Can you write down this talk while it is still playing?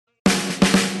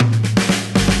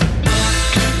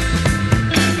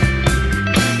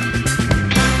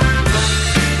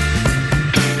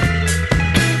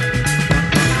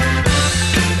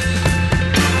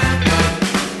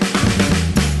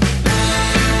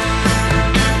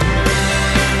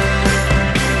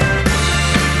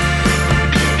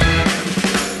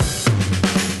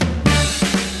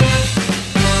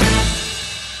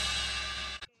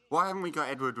we got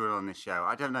Ed Woodward on this show,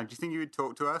 I don't know. Do you think he would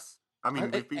talk to us? I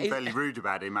mean, we've been fairly rude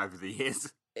about him over the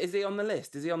years. Is he on the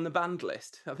list? Is he on the banned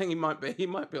list? I think he might be. He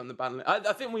might be on the banned list.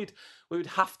 I think we would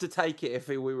have to take it if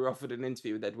we were offered an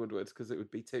interview with Ed Woodward, because it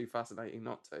would be too fascinating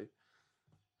not to.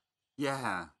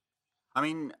 Yeah. I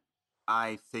mean,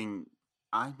 I think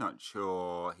I'm not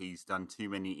sure he's done too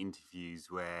many interviews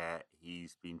where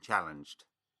he's been challenged.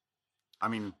 I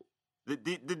mean, the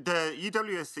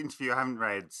UWS interview, I haven't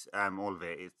read all of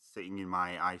it. It's sitting in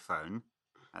my iPhone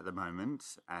at the moment,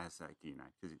 as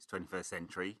because it's 21st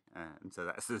century, and so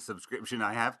that's the subscription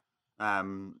I have.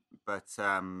 But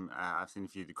I've seen a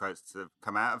few of the quotes that have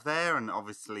come out of there, and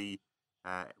obviously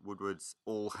Woodward's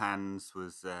all hands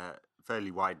was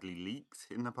fairly widely leaked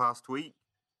in the past week,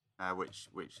 which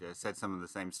said some of the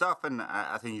same stuff, and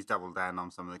I think he's doubled down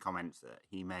on some of the comments that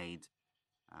he made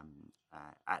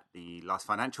at the last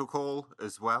financial call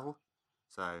as well.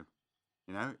 So,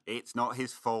 it's not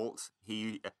his fault.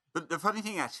 But the funny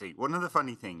thing, actually, one of the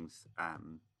funny things,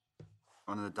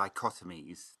 one of the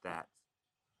dichotomies that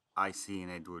I see in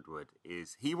Ed Woodward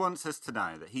is he wants us to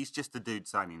know that he's just a dude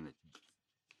signing the checks,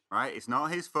 right? It's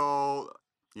not his fault.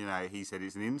 He said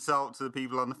it's an insult to the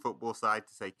people on the football side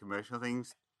to say commercial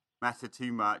things matter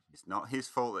too much. It's not his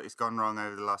fault that it's gone wrong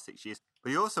over the last 6 years.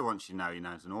 But he also wants you to know he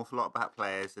knows an awful lot about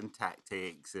players and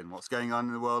tactics and what's going on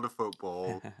in the world of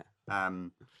football.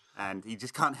 And he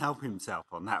just can't help himself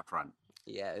on that front.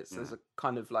 Yeah, there's a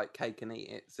kind of like cake and eat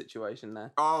it situation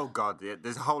there. Oh God,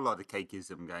 there's a whole lot of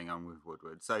cakeism going on with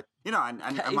Woodward. So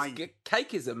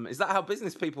cakeism, is that how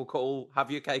business people have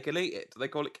your cake and eat it? Do they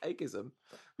call it cakeism?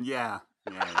 Yeah.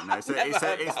 No, so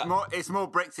it's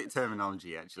more Brexit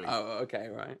terminology actually. Oh, okay,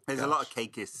 right. There's a lot of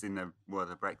cakeists in the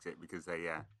world of Brexit because they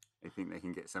think they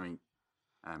can get something.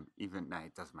 It doesn't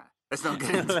matter. Let's not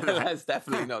get into that. Let's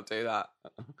definitely not do that.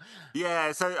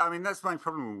 Yeah, so I mean that's my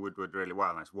problem with Woodward really.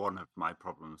 Well, that's one of my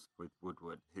problems with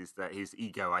Woodward is that his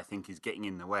ego, I think, is getting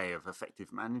in the way of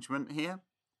effective management here.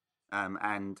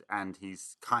 And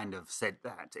he's kind of said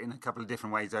that in a couple of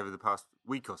different ways over the past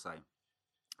week or so.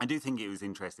 I do think it was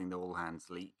interesting, the all hands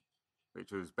leak,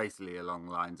 which was basically along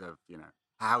the lines of,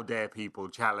 how dare people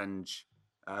challenge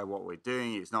what we're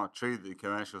doing? It's not true that the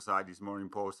commercial side is more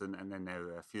important. And then there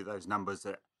were a few of those numbers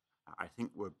that I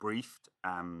think were briefed,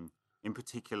 in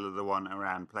particular the one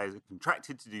around players that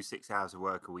contracted to do 6 hours of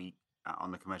work a week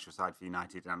on the commercial side for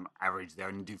United, and on average they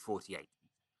only do 48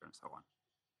 and so on.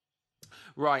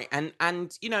 Right, and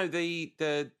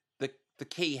the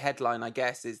key headline, I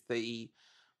guess, is the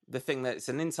thing that it's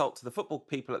an insult to the football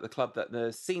people at the club that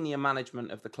the senior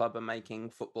management of the club are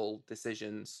making football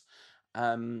decisions.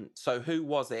 So who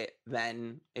was it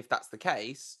then, if that's the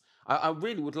case? I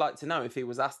really would like to know if he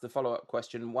was asked the follow-up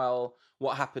question, well,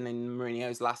 what happened in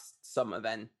Mourinho's last summer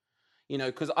then?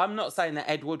 Because I'm not saying that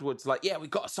Ed Woodward's like, yeah, we've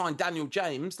got to sign Daniel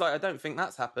James. Like, I don't think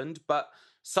that's happened. But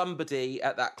somebody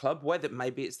at that club, whether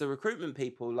maybe it's the recruitment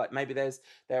people, like maybe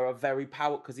there are very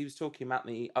power, because he was talking about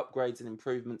the upgrades and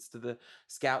improvements to the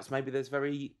scouts. Maybe there's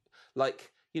very,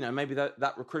 maybe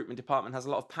that recruitment department has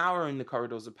a lot of power in the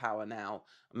corridors of power now.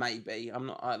 Maybe.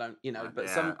 I don't, but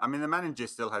yeah. I mean, the manager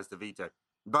still has the veto.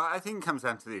 But I think it comes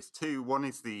down to this too. One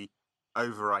is the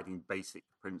overriding basic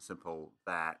principle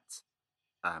that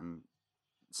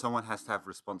someone has to have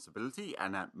responsibility,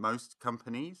 and at most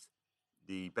companies,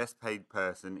 the best paid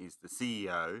person is the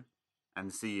CEO,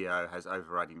 and the CEO has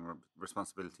overriding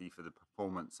responsibility for the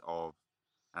performance of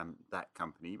that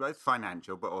company, both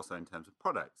financial but also in terms of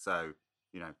product. So,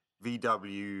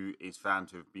 VW is found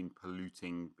to have been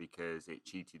polluting because it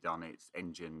cheated on its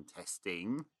engine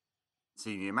testing.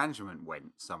 Senior management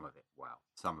went some of it.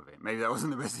 Maybe that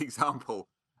wasn't the best example.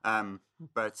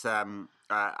 But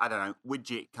I don't know.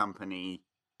 Widget company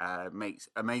makes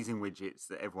amazing widgets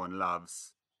that everyone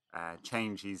loves.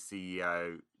 Changes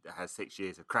CEO that has 6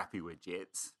 years of crappy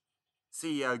widgets.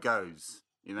 CEO goes.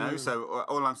 So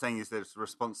all I'm saying is there's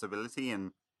responsibility,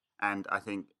 and I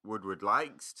think Woodward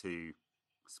likes to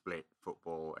split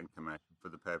football and commercial for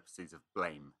the purposes of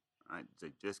blame. Right? So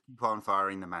just keep on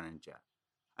firing the manager.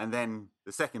 And then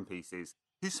the second piece is,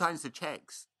 who signs the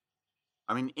checks?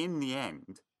 I mean, in the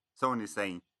end, someone is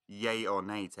saying yay or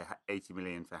nay to 80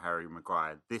 million for Harry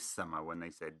Maguire this summer when they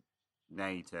said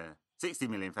nay to 60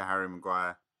 million for Harry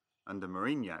Maguire under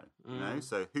Mourinho.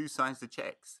 So who signs the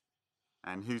checks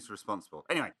and who's responsible?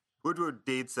 Anyway, Woodward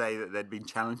did say that there'd been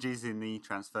challenges in the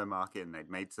transfer market and they'd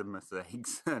made some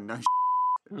mistakes. No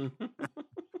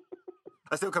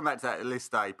I still come back to that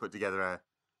list I put together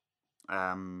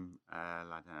I don't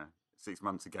know, 6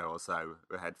 months ago or so.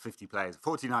 We had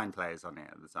 49 players on it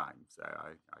at the time. So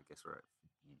I guess we're at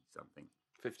 50 something.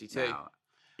 52. Now.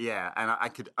 Yeah, and I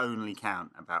could only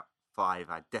count about 5,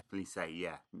 I'd definitely say,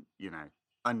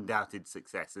 undoubted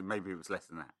success, and maybe it was less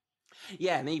than that.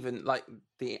 Yeah, and even like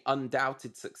the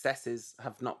undoubted successes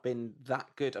have not been that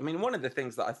good. I mean, one of the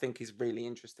things that I think is really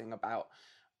interesting about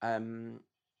um,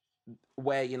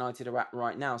 where United are at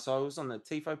right now. So I was on the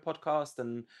Tifo podcast,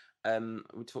 and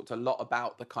we talked a lot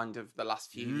about the kind of the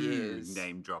last few years.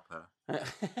 Name dropper.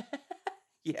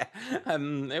 Yeah,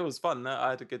 it was fun.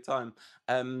 I had a good time.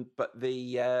 But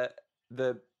the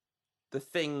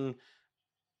thing,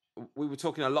 we were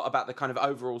talking a lot about the kind of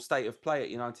overall state of play at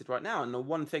United right now, and the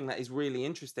one thing that is really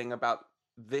interesting about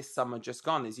this summer just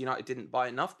gone is United didn't buy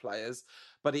enough players,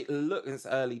 but it looks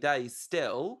early days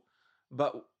still.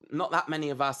 But not that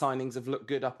many of our signings have looked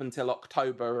good up until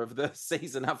October of the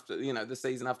season after, the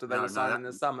season after they were signed in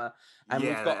the summer, and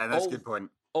we've got and that's a good point.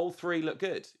 All three look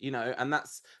good, and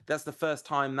that's the first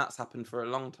time that's happened for a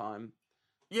long time.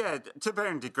 Yeah, to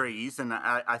varying degrees, and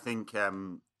I think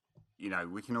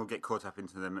we can all get caught up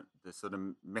into the sort of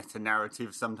meta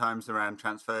narrative sometimes around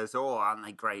transfers. Oh, aren't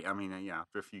they great? I mean,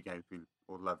 after a few games, we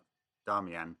all loved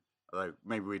Darmian, although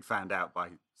maybe we'd found out by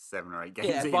 7 or 8 games.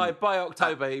 Yeah, in. by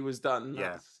October he was done.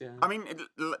 Yeah. I mean,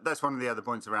 that's one of the other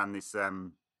points around this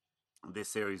this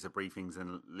series of briefings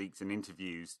and leaks and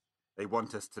interviews. They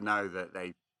want us to know that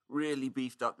they really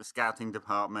beefed up the scouting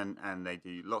department, and they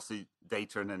do lots of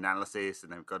data and analysis,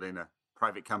 and they've got in a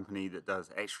private company that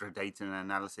does extra data and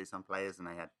analysis on players, and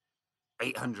they had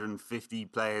 850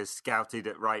 players scouted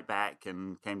at right back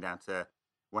and came down to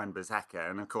Wan-Bissaka.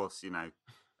 And of course, the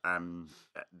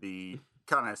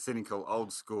kind of cynical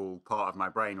old school part of my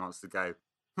brain wants to go,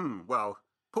 well,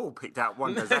 Paul picked out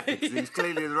Wan-Bissaka because he was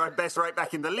clearly the best right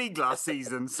back in the league last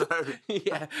season. So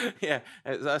yeah.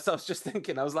 So I was just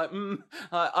thinking, I was like,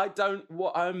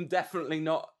 I'm definitely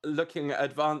not looking at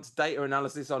advanced data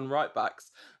analysis on right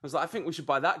backs. I was like, I think we should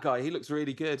buy that guy. He looks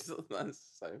really good. So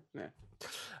yeah.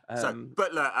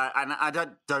 But look, and I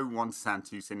don't want to sound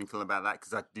too cynical about that,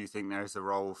 because I do think there is a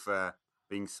role for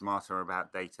being smarter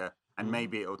about data, and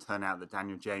maybe it'll turn out that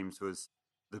Daniel James was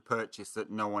the purchase that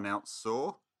no one else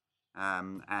saw.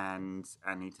 And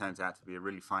he turns out to be a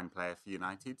really fine player for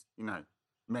United.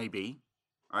 Maybe,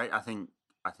 right? I think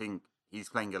he's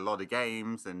playing a lot of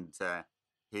games, and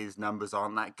his numbers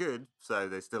aren't that good, so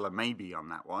there's still a maybe on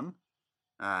that one.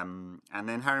 And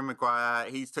then Harry Maguire,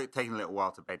 he's taken a little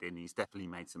while to bed in. He's definitely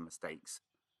made some mistakes,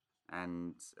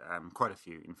 and quite a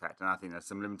few, in fact. And I think there's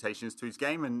some limitations to his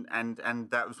game, and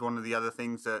that was one of the other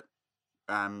things that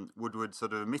Woodward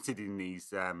sort of admitted in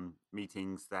these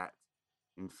meetings, that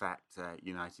in fact,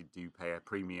 United do pay a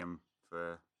premium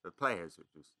for players, which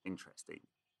was interesting.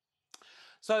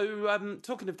 So,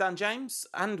 talking of Dan James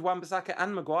and Wan-Bissaka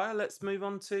and Maguire, let's move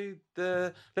on to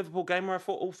the Liverpool game, where I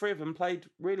thought all three of them played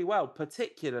really well,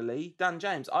 particularly Dan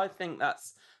James. I think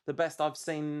that's the best I've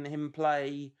seen him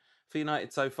play for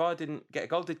United so far. Didn't get a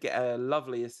goal, did get a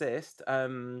lovely assist.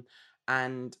 And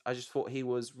I just thought he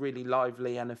was really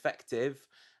lively and effective.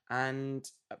 And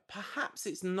perhaps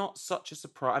it's not such a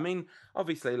surprise. I mean,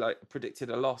 obviously, predicted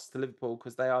a loss to Liverpool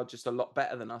because they are just a lot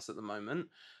better than us at the moment.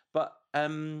 But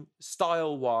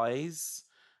style-wise,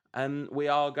 we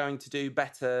are going to do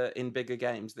better in bigger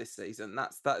games this season.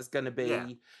 That's going to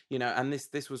be, and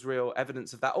this was real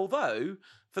evidence of that. Although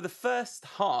for the first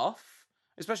half,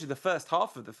 especially the first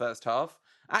half of the first half,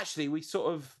 actually we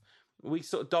sort of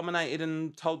dominated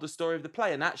and told the story of the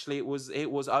play. And actually it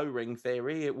was O-ring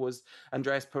theory. It was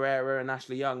Andreas Pereira and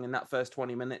Ashley Young in that first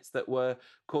 20 minutes that were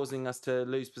causing us to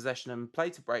lose possession and play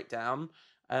to break down.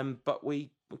 But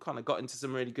we kind of got into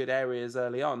some really good areas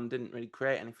early on, didn't really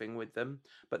create anything with them.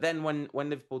 But then when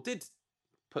Liverpool did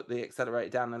put the accelerator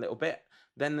down a little bit,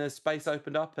 then the space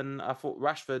opened up, and I thought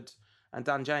Rashford and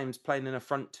Dan James playing in a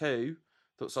front two,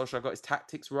 thought Solskjaer got his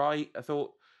tactics right. I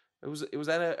thought it was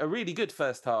a really good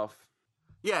first half.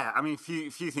 Yeah, I mean, few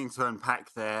things to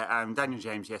unpack there. Daniel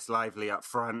James, yes, lively up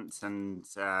front, and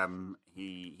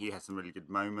he had some really good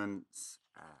moments.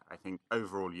 I think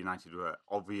overall United were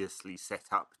obviously set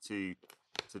up to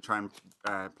try and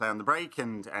play on the break,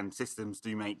 and systems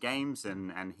do make games,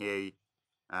 and here,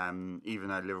 even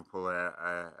though Liverpool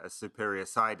are a superior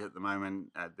side at the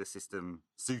moment, the system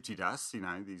suited us.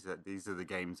 These are the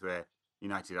games where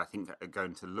United, I think, are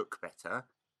going to look better.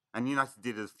 And United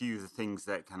did a few of the things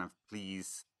that kind of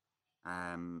please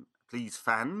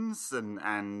fans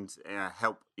and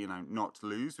help not to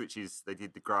lose, which is they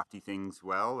did the grafty things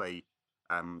well. They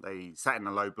sat in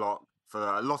a low block for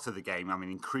a lot of the game. I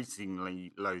mean,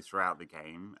 increasingly low throughout the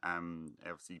game. They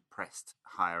obviously pressed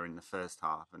higher in the first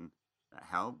half, and that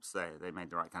helps. They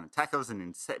made the right kind of tackles and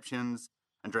interceptions.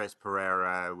 Andreas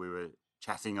Pereira, we were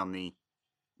chatting on the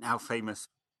now famous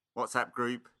WhatsApp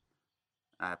group.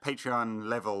 Patreon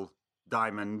level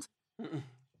diamond.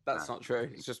 That's not true.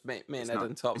 It's just me and Ed not,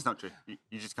 and Tom. It's not true.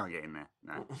 You just can't get in there.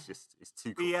 No, it's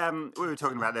too cool. We were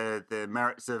talking about the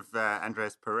merits of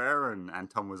Andreas Pereira, and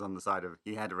Tom was on the side of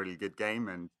he had a really good game,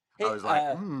 and I was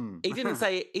like, He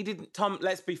didn't. Tom,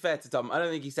 let's be fair to Tom. I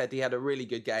don't think he said he had a really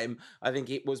good game. I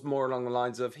think it was more along the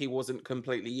lines of he wasn't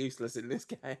completely useless in this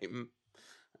game.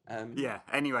 Yeah.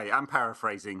 Anyway, I'm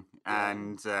paraphrasing,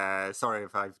 and sorry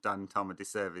if I've done Tom a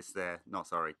disservice there. Not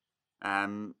sorry.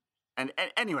 And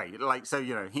anyway, like, so,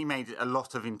 he made a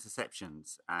lot of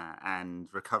interceptions and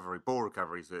ball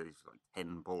recoveries, like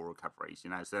 10 ball recoveries,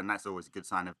 so, and that's always a good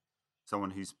sign of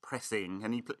someone who's pressing.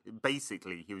 And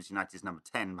he was United's number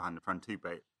 10 behind the front two,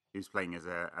 but he was playing as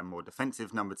a more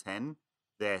defensive number 10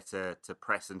 there to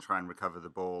press and try and recover the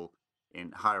ball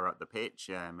in higher up the pitch,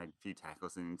 made a few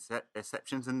tackles and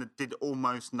interceptions, and did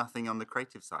almost nothing on the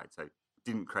creative side. So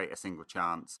didn't create a single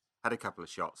chance, had a couple of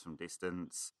shots from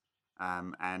distance,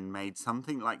 and made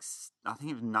something like, I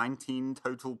think it was 19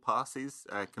 total passes,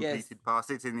 completed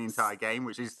passes in the entire game,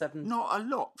 which is not a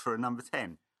lot for a number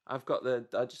 10. I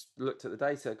just looked at the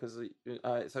data because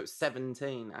so it's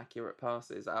 17 accurate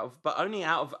passes but only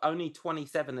out of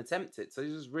 27 attempted. So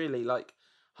it was really like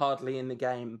hardly in the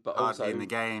game, but hardly also in the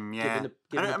game, yeah.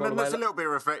 Giving I mean, that's a little bit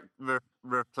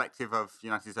reflective of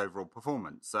United's overall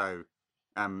performance. So,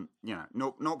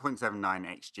 0.79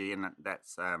 xG, and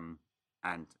that's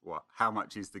and what? How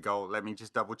much is the goal? Let me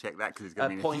just double check that because it's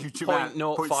going to be a huge amount.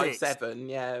 0.57,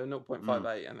 yeah, 0.58,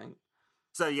 I think.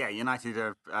 So yeah, United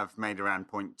have made around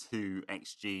 0.2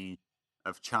 xG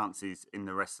of chances in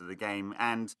the rest of the game,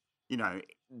 and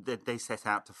they set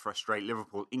out to frustrate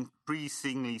Liverpool,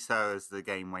 increasingly so as the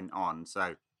game went on.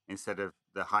 So instead of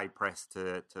the high press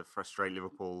to frustrate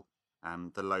Liverpool,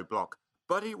 the low block.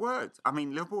 But it worked. I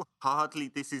mean, Liverpool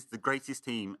this is the greatest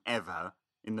team ever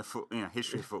in the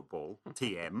history of football,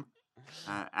 TM,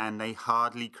 and they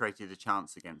hardly created a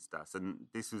chance against us. And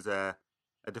this was a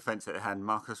defence that had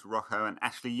Marcus Rojo and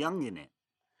Ashley Young in it.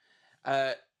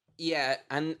 Yeah,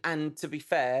 and to be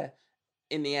fair,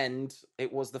 in the end,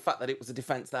 it was the fact that it was a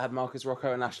defence that had Marcus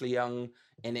Rojo and Ashley Young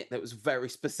in it that was very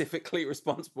specifically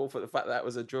responsible for the fact that it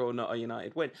was a draw, not a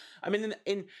United win. I mean,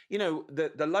 in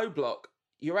the low block,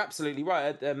 you're absolutely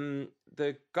right.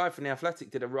 The guy from The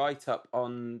Athletic did a write-up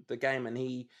on the game, and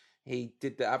he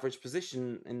did the average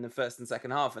position in the first and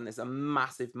second half, and there's a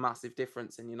massive, massive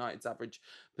difference in United's average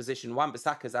position.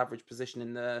 Wan-Bissaka's average position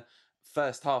in the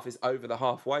first half is over the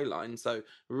halfway line, so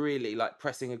really like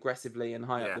pressing aggressively and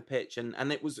high up the pitch, and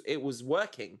it was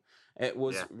working. It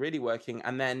was really working,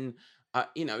 and then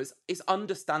it's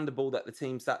understandable that the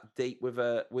team sat deep with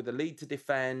a lead to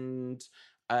defend.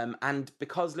 And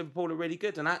because Liverpool are really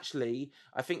good, and actually,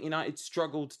 I think United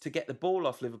struggled to get the ball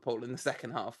off Liverpool in the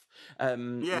second half.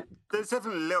 There's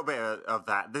definitely a little bit of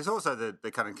that. There's also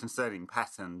the kind of concerning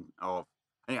pattern of,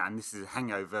 and this is a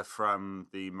hangover from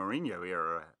the Mourinho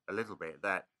era a little bit,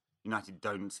 that United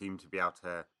don't seem to be able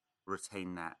to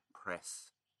retain that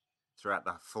press throughout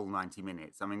the full 90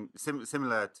 minutes. I mean,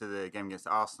 similar to the game against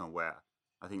Arsenal, where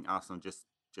I think Arsenal just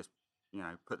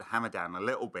put the hammer down a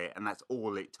little bit, and that's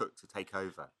all it took to take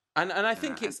over. And I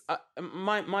think it's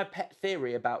my pet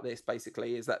theory about this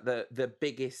basically is that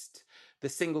the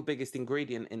single biggest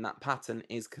ingredient in that pattern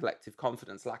is collective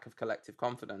confidence, lack of collective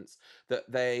confidence. That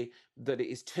it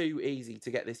is too easy to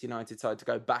get this United side to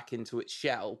go back into its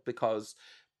shell because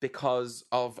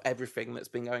of everything that's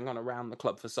been going on around the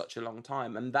club for such a long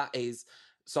time, and that is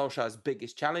Solskjaer's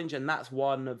biggest challenge, and that's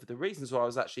one of the reasons why I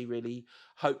was actually really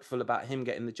hopeful about him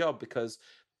getting the job, because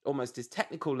almost his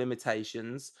technical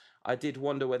limitations, I did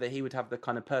wonder whether he would have the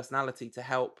kind of personality to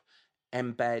help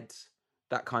embed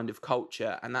that kind of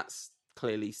culture, and that's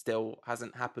clearly still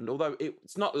hasn't happened. Although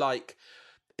it's not like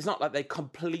they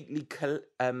completely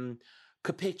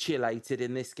capitulated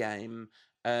in this game.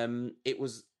 It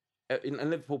was, and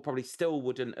Liverpool probably still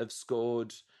wouldn't have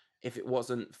scored if it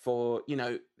wasn't for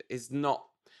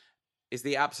is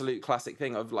the absolute classic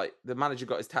thing of like the manager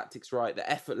got his tactics right,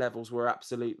 the effort levels were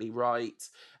absolutely right,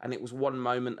 and it was one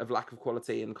moment of lack of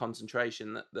quality and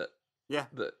concentration that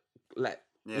let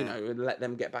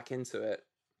them get back into it.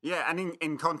 Yeah, and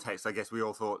in context, I guess we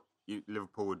all thought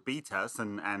Liverpool would beat us,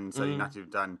 and so United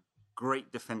have done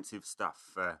great defensive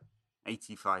stuff for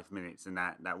 85 minutes in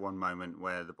that one moment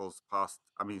where the ball's passed.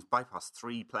 I mean, it's bypassed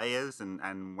three players, and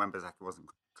Wan-Bissaka wasn't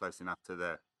close enough to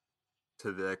the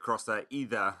crosser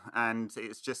either, and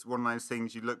it's just one of those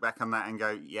things you look back on that and go,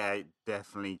 yeah, it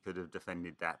definitely could have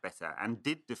defended that better, and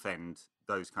did defend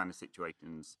those kind of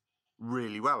situations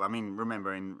really well. I mean,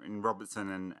 remember in Robertson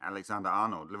and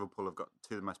Alexander-Arnold, Liverpool have got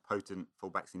two of the most potent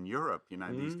fullbacks in Europe.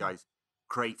 These guys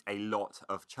create a lot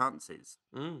of chances,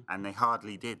 and they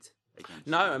hardly did against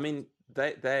No, United. I mean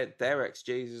their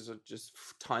XGs are just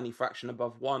tiny fraction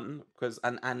above 1 because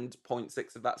and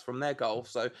 0.6 of that's from their goal.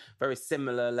 So very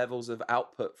similar levels of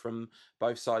output from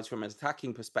both sides from an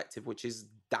attacking perspective, which is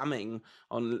damning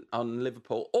on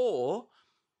Liverpool. Or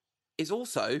is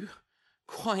also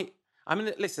quite. I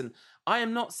mean, listen, I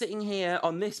am not sitting here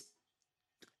on this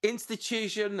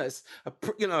institution that's a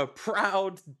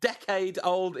proud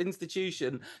decade-old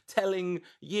institution telling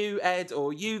you, Ed,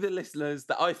 or you, the listeners,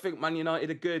 that I think Man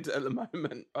United are good at the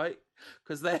moment, right?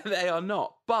 Because they are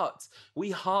not. But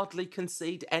we hardly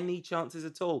concede any chances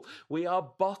at all. We are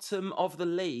bottom of the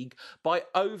league by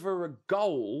over a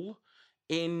goal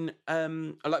in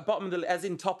like bottom of the, as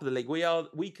in top of the league.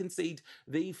 We concede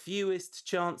the fewest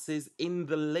chances in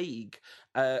the league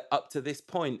up to this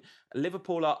point.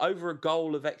 Liverpool are over a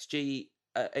goal of XG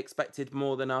expected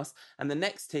more than us, and the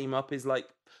next team up is like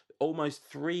almost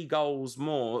 3 goals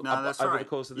more No, that's over right. the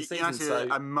course of the season. United So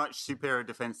are much superior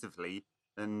defensively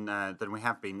than we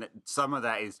have been. Some of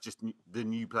that is just the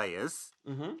new players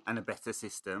and a better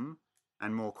system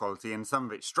and more quality, and some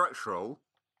of it's structural,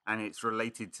 and it's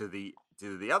related to the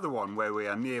other one where we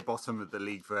are near bottom of the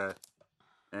league for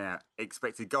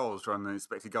expected goals rather than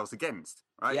expected goals against,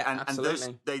 right? yeah, And those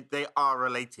absolutely. they are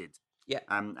related. Yeah.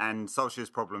 And Solskjaer's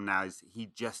problem now is he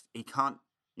can't.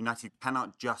 United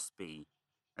cannot just be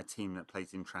a team that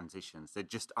plays in transitions. There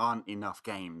just aren't enough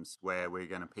games where we're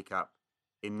going to pick up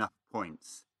enough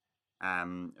points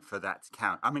for that to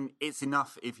count. I mean, it's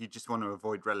enough if you just want to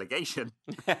avoid relegation.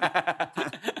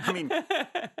 I mean,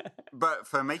 but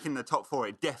for making the top 4,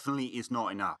 it definitely is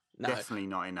not enough. No. Definitely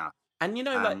not enough. And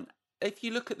like, if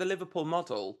you look at the Liverpool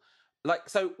model, like,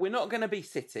 so we're not going to be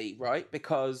City, right?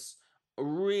 Because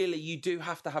really, you do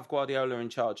have to have Guardiola in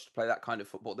charge to play that kind of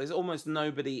football. There's almost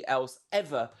nobody else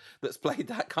ever that's played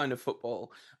that kind of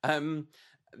football.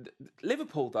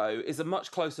 Liverpool, though, is a much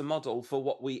closer model for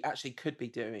what we actually could be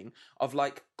doing, of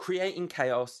like creating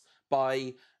chaos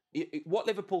by what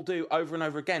Liverpool do over and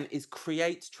over again is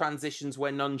create transitions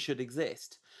where none should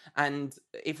exist. And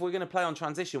if we're going to play on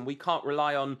transition, we can't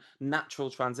rely on natural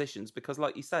transitions because,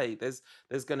 like you say, there's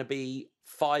going to be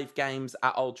 5 games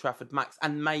at Old Trafford max,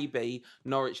 and maybe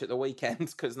Norwich at the weekend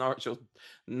because Norwich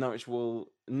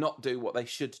will not do what they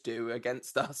should do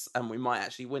against us, and we might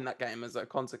actually win that game as a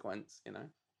consequence.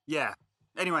 Yeah.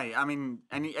 Anyway, I mean,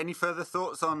 any further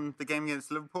thoughts on the game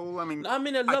against Liverpool? I mean,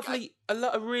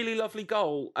 a really lovely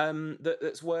goal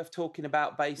that's worth talking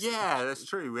about. Yeah, that's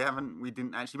true. We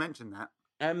didn't actually mention that.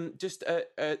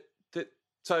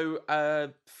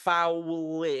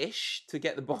 Foul-ish to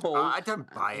get the ball. I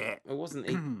don't buy it. It wasn't.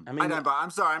 I don't buy.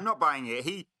 I'm sorry, I'm not buying it.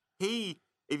 He.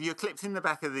 If you're clipped in the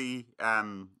back of the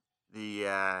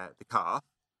calf,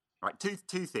 right?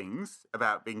 Two things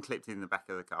about being clipped in the back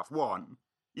of the calf. One,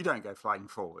 you don't go flying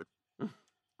forward.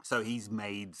 So he's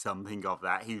made something of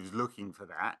that. He was looking for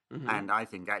that. Mm-hmm. And I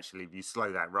think actually if you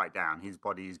slow that right down, his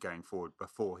body is going forward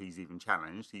before he's even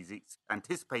challenged. He's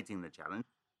anticipating the challenge.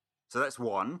 So that's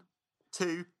one.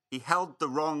 Two, he held the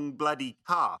wrong bloody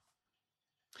calf.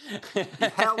 He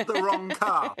held the wrong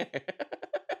calf.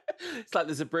 It's like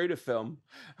there's a Bruder film.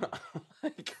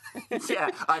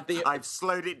 Yeah, I've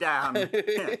slowed it down.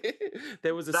 Yeah.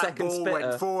 There was a that second ball spitter.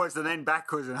 went forwards and then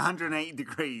backwards 180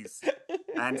 degrees.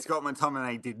 And Scott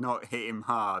McTominay did not hit him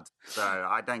hard. So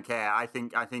I don't care. I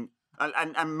think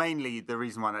and mainly the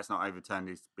reason why that's not overturned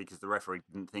is because the referee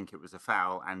didn't think it was a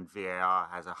foul, and VAR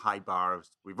has a high bar of,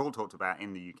 we've all talked about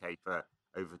in the UK, for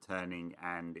overturning,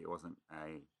 and it wasn't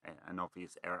an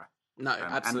obvious error. No,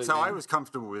 absolutely. And so I was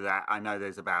comfortable with that. I know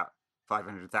there's about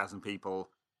 500,000 people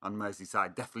on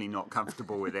Merseyside definitely not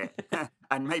comfortable with it.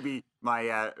 And maybe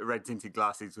my red-tinted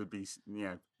glasses would be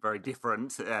very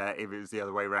different if it was the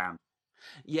other way around.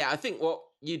 Yeah, I think what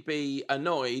you'd be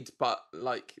annoyed, but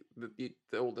like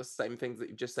all the same things that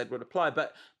you just said would apply.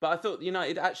 But I thought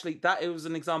United actually, that it was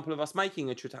an example of us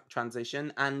making a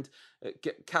transition and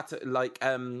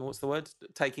what's the word?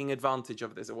 Taking advantage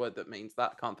of. There's a word that means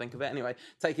that. Can't think of it anyway.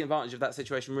 Taking advantage of that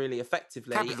situation really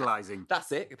effectively. Capitalising.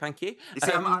 That's it. Thank you. You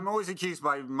see, I'm always accused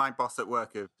by my boss at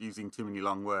work of using too many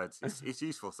long words. It's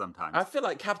useful sometimes. I feel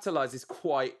like capitalise is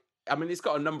quite. I mean, it's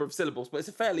got a number of syllables, but it's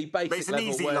a fairly basic level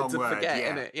word to forget,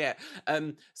 isn't it? Yeah.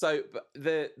 So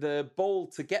the ball,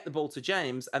 to get the ball to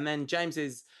James, and then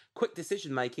James's quick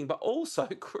decision making, but also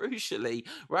crucially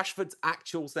Rashford's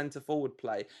actual centre forward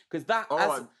play, because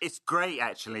it's great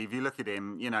actually. If you look at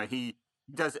him, he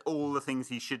does all the things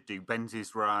he should do. Bends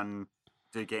his run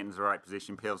to get into the right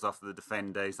position, peels off the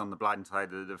defender. He's on the blind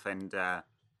side of the defender.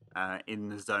 In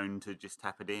the zone to just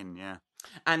tap it in, yeah.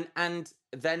 And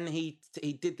then he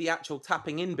did the actual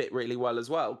tapping in bit really well as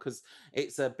well, because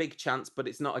it's a big chance, but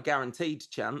it's not a guaranteed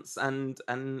chance, and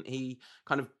he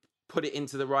kind of put it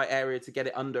into the right area to get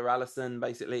it under Alisson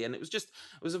basically, and it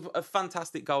was a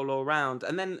fantastic goal all around.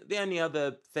 And then the only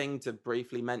other thing to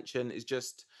briefly mention is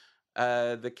just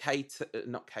the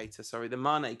the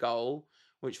Mane goal,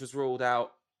 which was ruled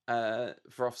out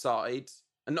for offside,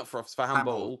 and not for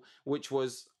handball, which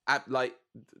was like,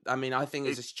 I mean, I think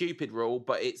it's a stupid rule,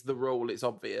 but it's the rule. It's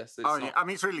obvious. It's yeah, I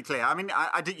mean, it's really clear. I mean,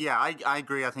 I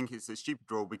agree. I think it's a stupid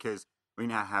rule because we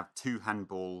now have 2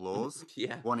 handball laws.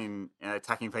 Yeah. One in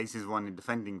attacking phases, one in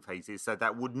defending phases. So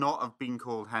that would not have been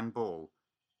called handball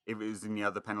if it was in the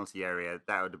other penalty area.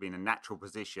 That would have been a natural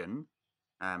position.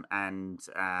 And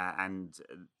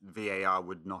VAR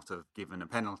would not have given a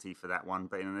penalty for that one.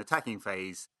 But in an attacking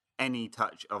phase, any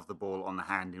touch of the ball on the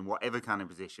hand in whatever kind of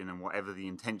position and whatever the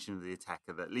intention of the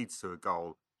attacker that leads to a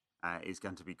goal is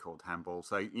going to be called handball.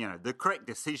 So, the correct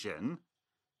decision,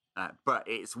 but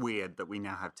it's weird that we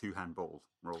now have 2 handball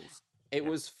rules. It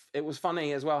was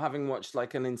funny as well, having watched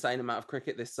like an insane amount of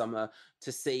cricket this summer,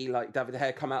 to see like David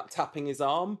Hare come out tapping his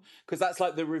arm, because that's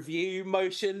like the review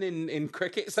motion in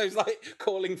cricket. So it's like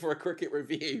calling for a cricket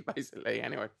review basically.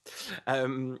 Anyway,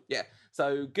 yeah.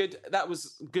 So good. That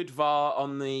was good VAR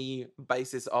on the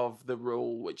basis of the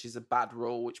rule, which is a bad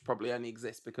rule, which probably only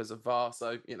exists because of VAR.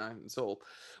 So it's all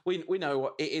we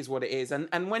know. It is what it is.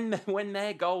 And when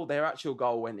their actual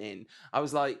goal went in, I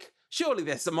was like, surely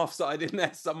there's some offside in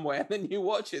there somewhere. And then you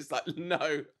watch it, it's like,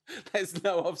 no, there's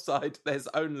no offside. There's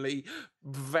only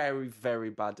very, very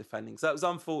bad defending. So that was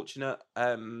unfortunate.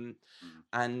 But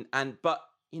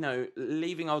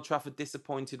leaving Old Trafford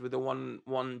disappointed with a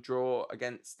 1-1 draw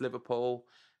against Liverpool,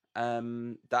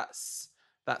 that's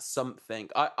something.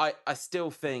 I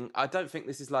still think, I don't think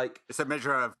this is like, it's a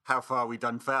measure of how far we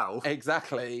done fell.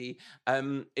 Exactly.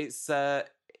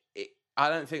 I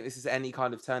don't think this is any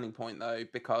kind of turning point, though,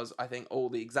 because I think all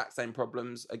the exact same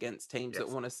problems against teams that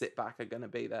want to sit back are going to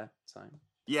be there. So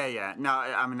yeah. No,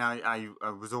 I mean, I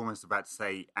was almost about to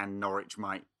say, and Norwich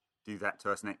might do that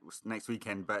to us next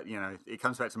weekend, but it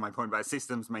comes back to my point about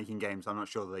systems making games. I'm not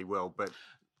sure they will, but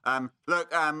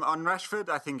look, on Rashford,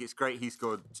 I think it's great. He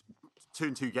scored 2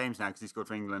 in 2 games now because he scored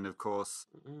for England, of course,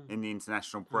 in the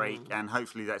international break, and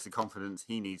hopefully that's the confidence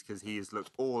he needs because he has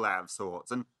looked all out of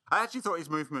sorts. And I actually thought his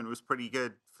movement was pretty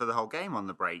good for the whole game on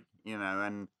the break,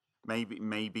 and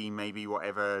maybe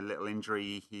whatever little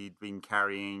injury he'd been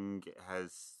carrying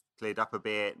has cleared up a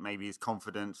bit. Maybe his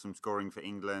confidence from scoring for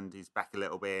England is back a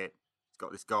little bit. He's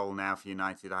got this goal now for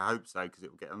United. I hope so, because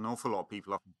it will get an awful lot of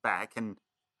people off his back, and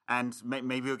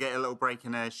maybe we'll get a little break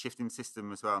in a shifting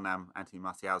system as well now Anthony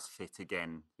Martial's fit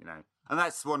again, And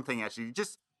that's one thing, actually.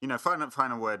 Just,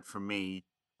 final word from me.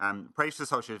 Praise for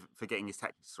Solskjaer for getting his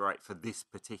tactics right for this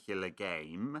particular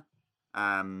game.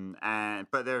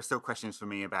 But there are still questions for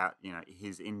me about,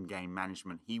 his in-game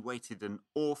management. He waited an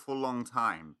awful long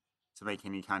time to make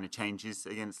any kind of changes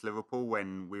against Liverpool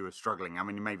when we were struggling. I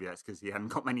mean, maybe that's because he hadn't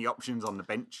got many options on the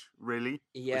bench, really,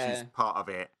 which is part of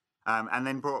it. And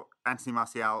then brought Anthony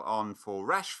Martial on for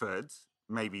Rashford.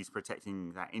 Maybe he's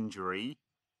protecting that injury.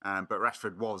 But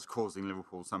Rashford was causing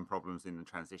Liverpool some problems in the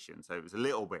transition. So it was a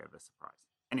little bit of a surprise.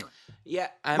 Anyway. Yeah.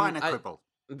 Minor quibble.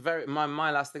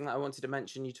 My last thing that I wanted to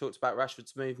mention, you talked about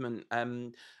Rashford's movement.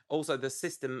 Also, the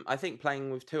system, I think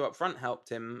playing with 2 up front helped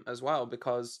him as well,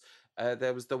 because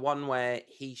there was the one where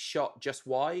he shot just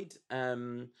wide,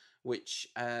 which...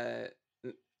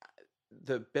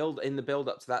 the build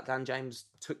up to that, Dan James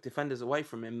took defenders away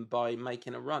from him by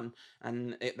making a run,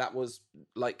 and that was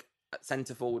like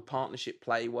centre forward partnership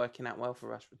play working out well for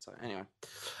Rashford. So anyway,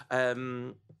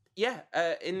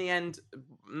 in the end,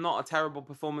 not a terrible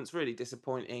performance. Really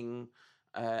disappointing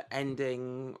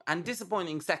ending, and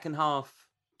disappointing second half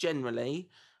generally.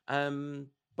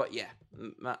 But yeah,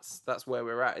 that's where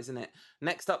we're at, isn't it?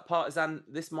 Next up, Partizan.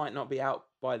 This might not be out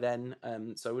by then,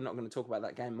 so we're not going to talk about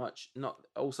that game much. Not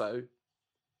also.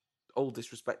 All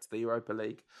disrespect to the Europa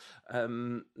League,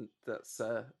 that's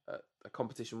a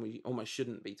competition we almost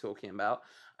shouldn't be talking about.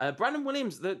 Brandon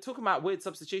Williams, talking about weird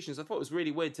substitutions, I thought it was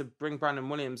really weird to bring Brandon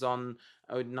Williams on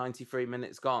 93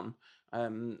 minutes gone,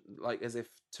 like as if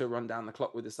to run down the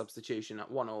clock with a substitution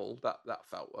at 1-1. That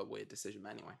felt a weird decision.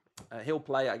 Anyway, he'll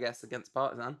play, I guess, against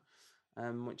Partizan,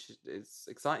 which is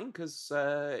exciting because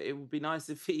it would be nice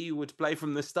if he would play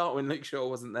from the start when Luke Shaw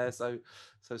wasn't there, so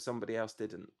somebody else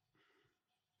didn't.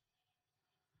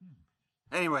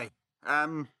 Anyway,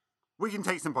 we can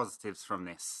take some positives from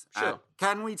this. Sure.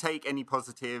 Can we take any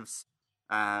positives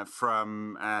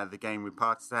from the game with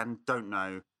Partizan? Don't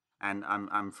know. And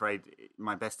I'm afraid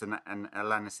my best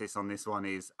analysis on this one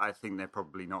is I think they're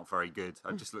probably not very good.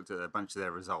 I've just looked at a bunch of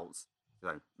their results,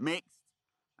 so mixed,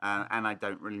 and I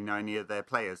don't really know any of their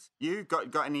players. You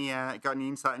got any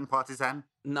insight in Partizan?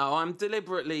 No,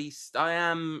 I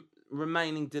am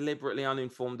remaining deliberately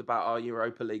uninformed about our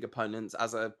Europa League opponents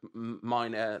as a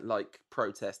minor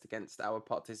protest against our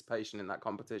participation in that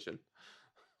competition.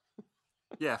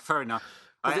 Yeah, fair enough.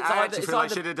 I actually feel I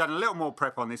should have done a little more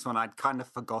prep on this one. I'd kind of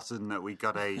forgotten that we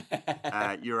got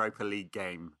a Europa League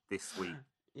game this week.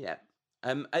 Yeah.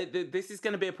 This is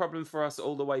going to be a problem for us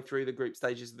all the way through the group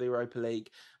stages of the Europa League.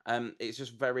 It's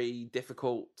just very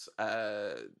difficult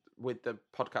with the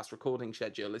podcast recording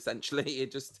schedule. Essentially,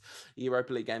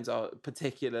 Europa League games are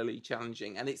particularly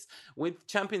challenging, and it's with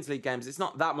Champions League games. It's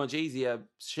not that much easier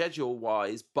schedule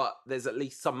wise, but there's at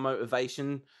least some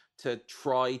motivation to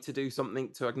try to do something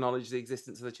to acknowledge the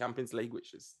existence of the Champions League,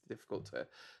 which is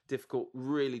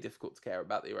really difficult to care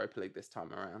about the Europa League this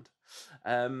time around.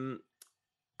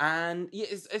 And yeah,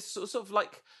 it's sort of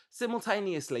like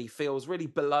simultaneously feels really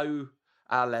below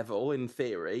our level in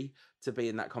theory to be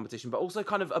in that competition, but also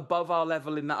kind of above our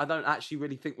level in that I don't actually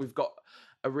really think we've got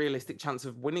a realistic chance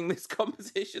of winning this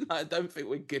competition. I don't think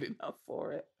we're good enough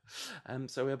for it.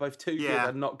 So we're both too good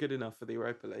and not good enough for the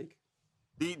Europa League.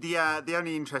 The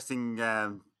only interesting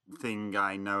thing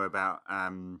I know about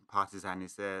Partizan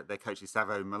is their coach is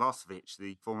Savo Milosevic,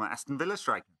 the former Aston Villa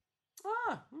striker.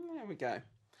 Ah, there we go.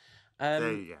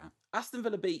 There you go. Aston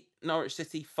Villa beat Norwich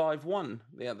City 5-1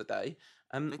 the other day.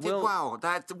 They did wow!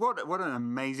 What an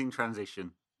amazing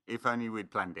transition. If only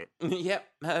we'd planned it. Yep.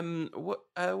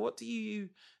 What do you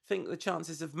think the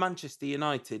chances of Manchester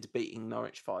United beating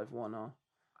Norwich 5-1 are?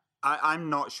 I'm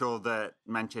not sure that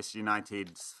Manchester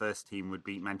United's first team would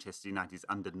beat Manchester United's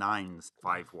under-9s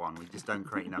 5-1. We just don't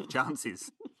create enough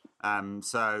chances.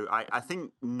 So I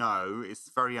think no, it's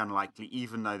very unlikely,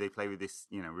 even though they play with this,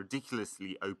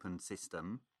 ridiculously open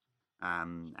system.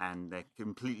 And they're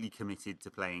completely committed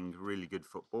to playing really good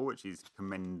football, which is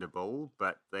commendable,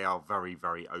 but they are very,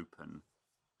 very open.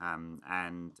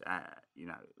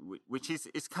 Which is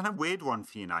it's kind of weird one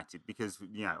for United because,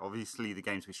 obviously the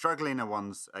games we're struggling are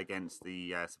ones against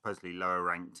the supposedly lower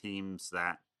ranked teams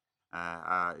that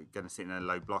are going to sit in a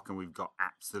low block, and we've got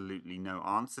absolutely no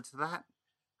answer to that.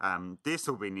 This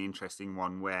will be an interesting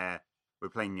one where we're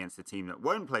playing against a team that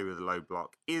won't play with a low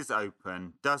block, is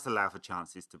open, does allow for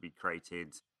chances to be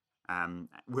created.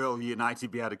 Will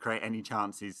United be able to create any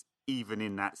chances even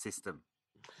in that system?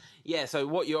 Yeah, so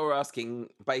what you're asking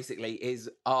basically is,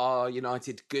 are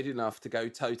United good enough to go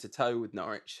toe-to-toe with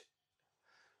Norwich?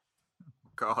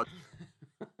 God.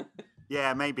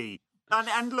 Yeah, maybe.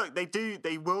 And look, they do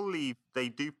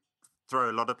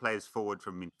throw a lot of players forward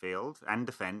from midfield and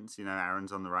defence.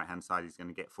 Aaron's on the right-hand side. He's going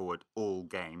to get forward all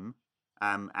game.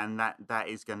 And that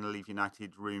is going to leave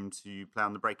United room to play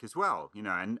on the break as well.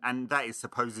 And that is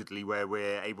supposedly where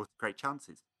we're able to create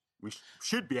chances. We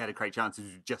should be able to create chances,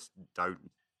 we just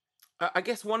don't. I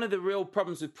guess one of the real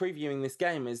problems with previewing this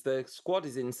game is the squad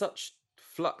is in such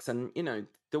flux, and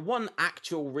the one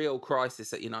actual real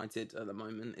crisis at United at the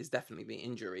moment is definitely the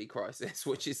injury crisis,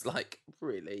 which is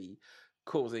really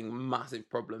causing massive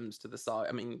problems to the side.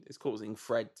 I mean, it's causing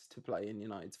Fred to play in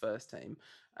United's first team,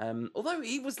 although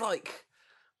he was I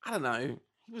don't know,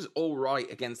 he was all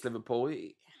right against Liverpool.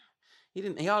 He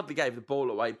hardly gave the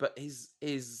ball away, but he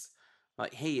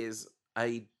is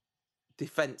a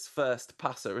defense first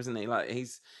passer, isn't he?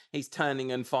 He's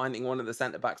turning and finding one of the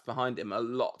centre backs behind him a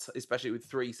lot, especially with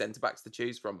 3 centre backs to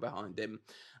choose from behind him.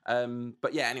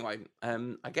 But yeah, anyway,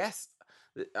 I guess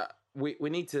we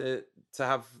need to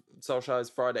have Solskjaer's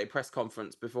Friday press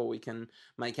conference before we can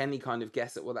make any kind of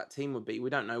guess at what that team would be. We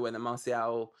don't know whether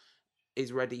Martial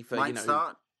is ready for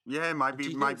start. Yeah, might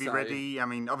be so? ready. I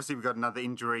mean, obviously we've got another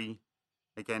injury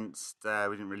against. We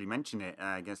didn't really mention it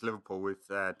against Liverpool with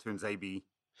Tuanzebe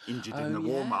injured in the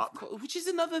warm-up. Which is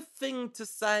another thing to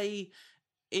say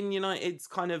in United's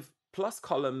kind of plus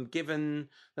column, given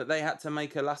that they had to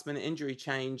make a last-minute injury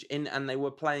change and they were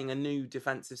playing a new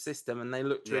defensive system and they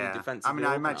looked really defensively I mean,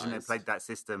 I imagine they played that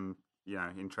system,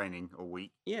 in training all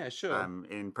week. Yeah, sure.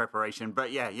 In preparation.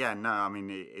 But no, I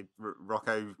mean,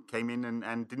 Rocco came in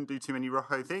and didn't do too many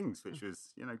Rocco things, which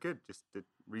was, good, just did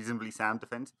reasonably sound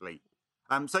defensively.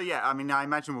 I mean, I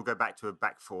imagine we'll go back to a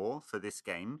back 4 for this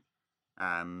game.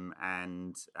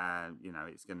 It's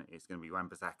gonna be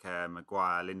Wan-Bissaka,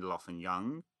 Maguire, Lindelof, and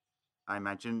Young. I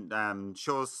imagine.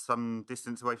 Shaw's some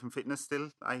distance away from fitness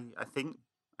still. I think.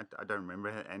 I don't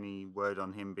remember any word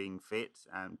on him being fit.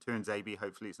 Tuanzebe,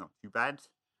 hopefully it's not too bad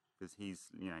because he's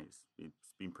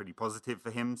it's been pretty positive for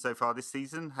him so far this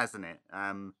season, hasn't it?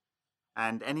 And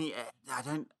I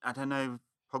don't know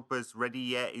Pogba's ready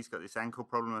yet. He's got this ankle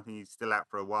problem. I think he's still out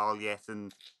for a while yet.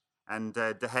 And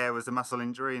De Gea was a muscle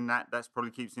injury, and that's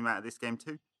probably keeps him out of this game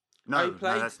too. Oh, he No,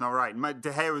 played? that's not right.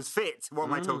 De Gea was fit. What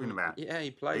am I talking about? Yeah,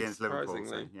 he played Against Liverpool. So,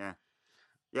 surprisingly.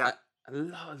 yeah.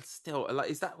 Still,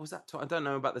 like, I don't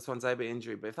know about the Tuanzebe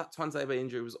injury, but if that Tuanzebe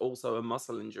injury was also a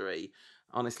muscle injury,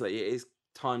 honestly, it is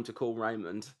time to call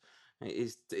Raymond.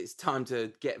 It's time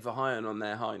to get Verheyen on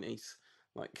their high knees.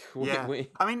 Like,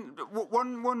 I mean,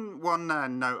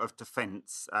 one note of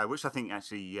defence, which I think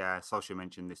actually Solskjaer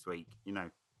mentioned this week. You know,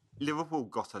 Liverpool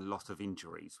got a lot of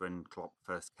injuries when Klopp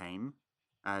first came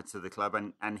to the club,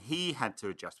 and he had to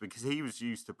adjust because he was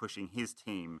used to pushing his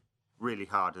team really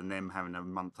hard and them having a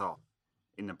month off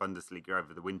in the Bundesliga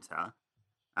over the winter.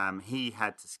 He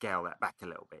had to scale that back a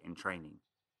little bit in training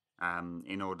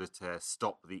in order to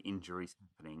stop the injuries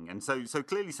happening, and so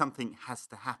clearly something has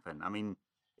to happen. I mean,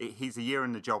 he's a year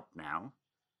in the job now.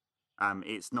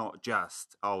 It's not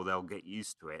just they'll get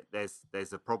used to it.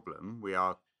 There's a problem. We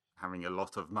are having a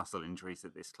lot of muscle injuries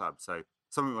at this club, so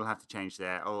something will have to change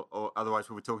there, or otherwise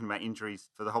we'll be talking about injuries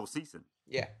for the whole season.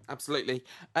 Yeah, absolutely.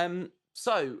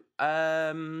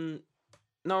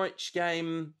 Norwich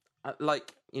game,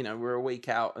 we're a week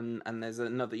out and there's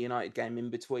another United game in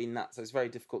between that, so it's very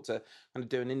difficult to kind of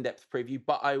do an in-depth preview,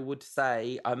 but I would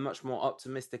say I'm much more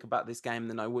optimistic about this game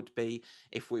than I would be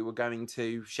if we were going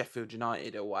to Sheffield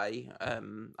United away.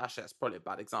 Actually, that's probably a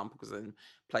bad example because they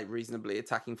play reasonably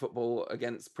attacking football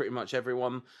against pretty much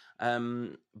everyone,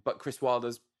 but Chris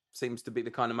Wilder seems to be the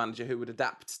kind of manager who would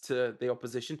adapt to the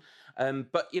opposition.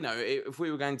 But, if we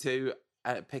were going to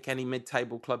pick any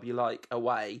mid-table club you like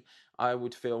away, I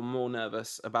would feel more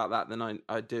nervous about that than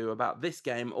I do about this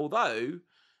game. Although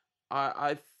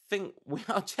I think we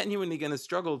are genuinely going to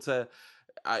struggle to.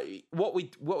 What we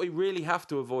really have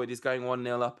to avoid is going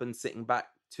 1-0 up and sitting back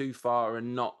too far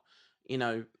and not,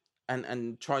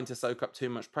 and trying to soak up too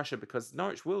much pressure, because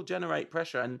Norwich will generate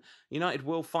pressure and United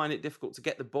will find it difficult to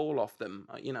get the ball off them.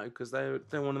 Because they're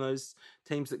one of those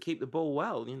teams that keep the ball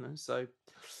well. So.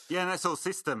 Yeah, and that sort of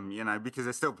system, because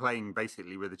they're still playing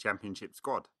basically with the Championship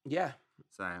squad. Yeah.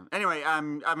 So anyway, I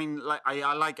mean,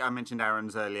 I mentioned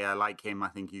Aaron's earlier. I like him. I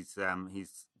think he's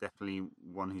definitely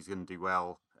one who's going to do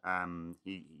well.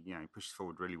 He pushes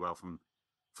forward really well from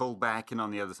fullback, and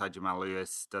on the other side, Jamal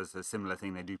Lewis does a similar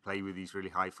thing. They do play with these really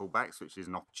high fullbacks, which is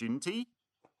an opportunity,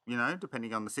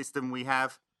 depending on the system we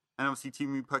have. And obviously,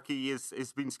 Timu Pukki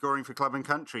has been scoring for club and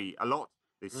country a lot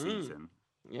this season.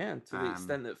 Yeah, to the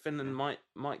extent that Finland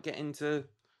might get into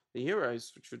the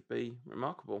Euros, which would be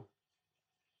remarkable.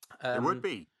 It would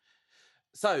be.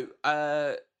 So,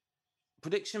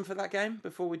 prediction for that game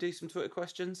before we do some Twitter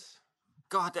questions?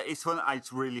 God, it's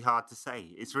really hard to say.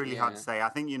 It's really hard to say. I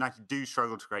think United do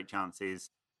struggle to create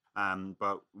chances,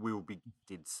 but we will be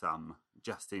gifted some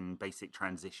just in basic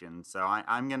transition. So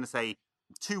I'm going to say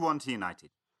 2-1 to United.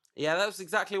 Yeah, that was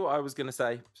exactly what I was going to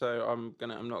say. So I'm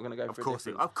not going to go for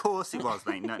Of course it was,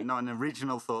 mate. No, not an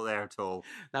original thought there at all.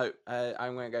 No,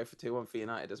 I'm going to go for 2-1 for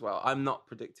United as well. I'm not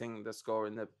predicting the score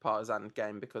in the Partizan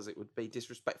game because it would be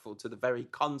disrespectful to the very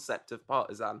concept of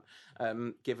Partizan,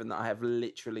 given that I have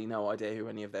literally no idea who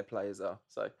any of their players are.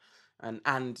 So, and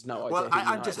no idea. Well,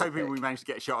 I'm just hoping we managed to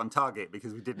get a shot on target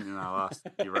because we didn't in our last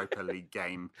Europa League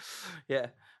game. Yeah.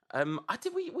 David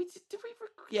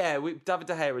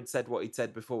De Gea had said what he'd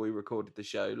said before we recorded the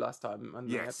show last time.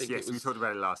 Yes, we talked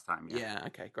about it last time. Yeah.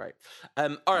 Okay, great.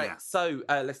 All right, so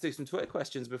let's do some Twitter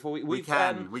questions before we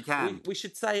can. We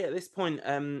should say at this point,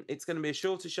 it's going to be a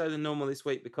shorter show than normal this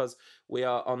week because we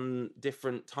are on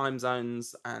different time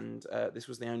zones, and this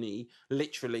was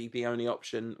literally the only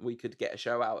option we could get a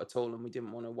show out at all, and we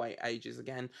didn't want to wait ages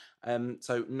again.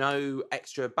 So no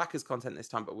extra backers content this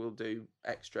time, but we'll do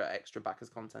extra backers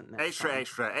content. Extra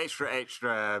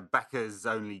backers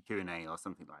only Q&A or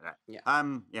something like that.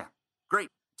 Yeah. Great.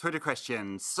 Twitter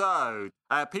questions. So,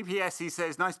 PPS, he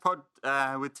says, nice pod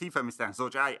with Tifo, Mr.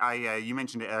 Sorge. You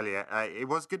mentioned it earlier. It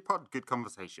was a good pod, good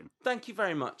conversation. Thank you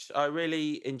very much. I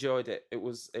really enjoyed it. It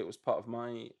was part of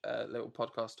my little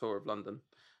podcast tour of London.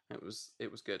 It was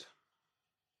good.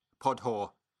 Pod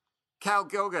whore. Cal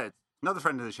Gilgard. Another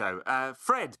friend of the show.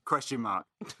 Fred, ?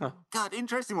 God,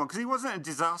 interesting one, because he wasn't a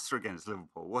disaster against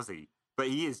Liverpool, was he? But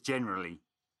he is generally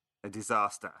a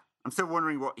disaster. I'm still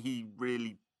wondering what he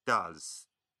really does.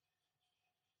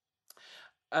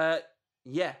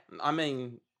 Yeah, I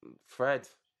mean, Fred, ?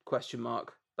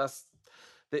 That's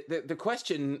the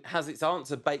question has its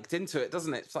answer baked into it,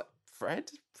 doesn't it? It's like,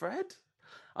 Fred?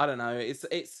 I don't know. It's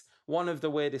one of the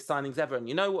weirdest signings ever. And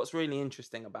you know what's really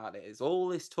interesting about it is all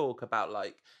this talk about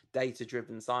like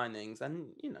data-driven signings, and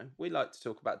we like to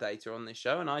talk about data on this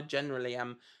show, and I generally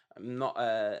am not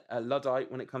a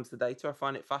Luddite when it comes to data. I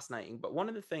find it fascinating. But one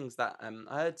of the things that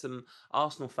I heard some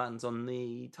Arsenal fans on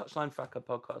the Touchline Fracas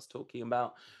podcast talking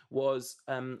about was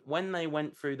when they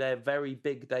went through their very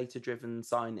big data-driven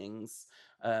signings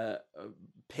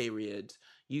period,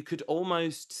 you could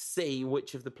almost see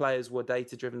which of the players were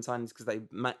data-driven signings because they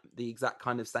met the exact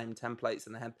kind of same templates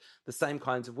and they had the same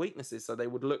kinds of weaknesses. So they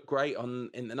would look great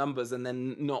in the numbers and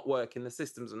then not work in the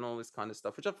systems and all this kind of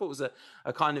stuff, which I thought was a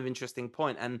kind of interesting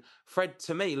point. And Fred,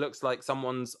 to me, looks like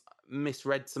someone's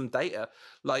misread some data.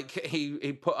 Like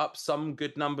he put up some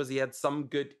good numbers. He had some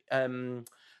good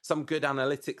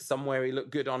analytics somewhere. He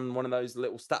looked good on one of those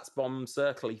little stats bomb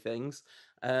circly things.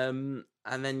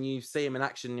 And then you see him in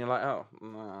action and you're like,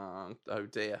 oh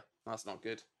dear, that's not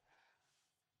good.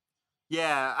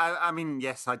 Yeah, I mean,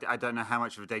 yes, I don't know how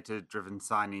much of a data-driven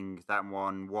signing that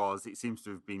one was. It seems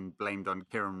to have been blamed on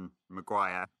Kieran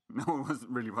Maguire. No one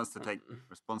really wants to take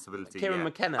responsibility. Kieran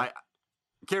McKenna.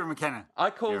 Kieran McKenna. I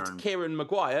called Kieran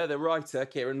Maguire, the writer,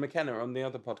 Kieran McKenna on the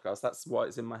other podcast. That's why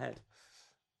it's in my head.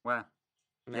 Well,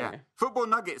 yeah. Football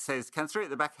Nugget says, can 3 at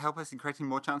the back help us in creating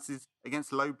more chances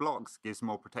against low blocks? Gives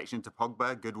more protection to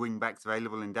Pogba. Good wing backs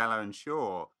available in Dalot and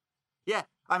Shaw. Yeah,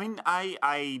 I mean,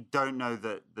 I don't know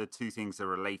that the two things are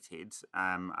related.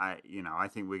 I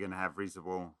think we're going to have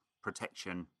reasonable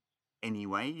protection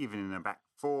anyway, even in a back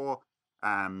four.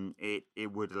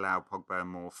 It would allow Pogba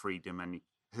more freedom and he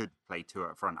could play 2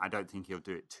 up front. I don't think he'll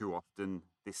do it too often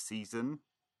this season.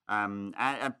 But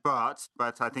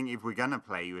I think if we're going to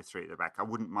play with 3 at the back, I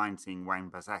wouldn't mind seeing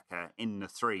Wan-Bissaka in the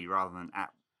 3 rather than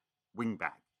at wing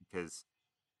back because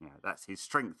that's his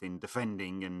strength in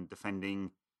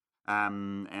defending.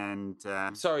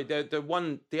 Sorry,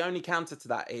 the only counter to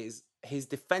that is his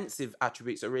defensive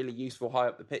attributes are really useful high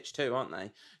up the pitch too, aren't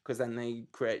they? Because then they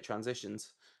create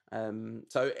transitions.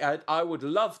 So I would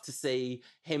love to see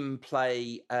him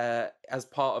play as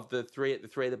part of the 3 at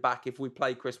the back. If we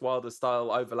play Chris Wilder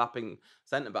style overlapping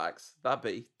centre backs, that'd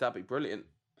be brilliant.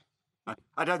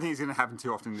 I don't think it's going to happen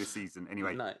too often this season.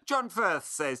 Anyway, no. John Firth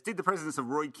says, did the presence of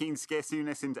Roy Keane scare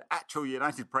Souness into actual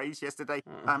United praise yesterday?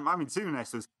 I mean,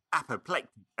 Souness was apoplectic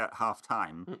at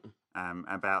half-time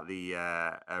about the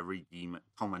Origi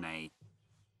McTominay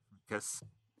because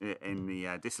in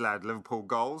the disallowed Liverpool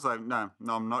goals. No,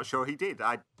 I'm not sure he did.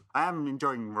 I am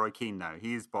enjoying Roy Keane, though.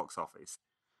 He is box office.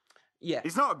 Yeah.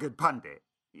 He's not a good pundit.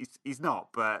 He's not,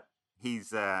 but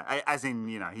he's, as in,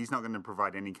 he's not going to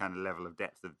provide any kind of level of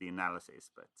depth of the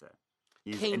analysis, but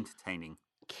he's entertaining.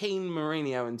 Keane,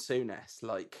 Mourinho and Souness,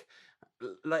 like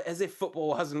as if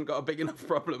football hasn't got a big enough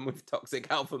problem with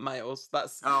toxic alpha males. That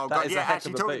is a heck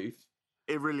of a booth.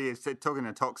 It really is. Talking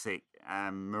of toxic,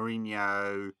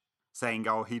 Mourinho saying,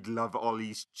 he'd love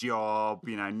Ollie's job,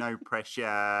 no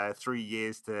pressure, 3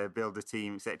 years to build a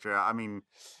team, etc. I mean,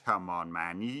 come on,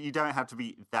 man. You don't have to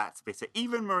be that bitter.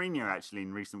 Even Mourinho, actually,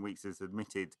 in recent weeks has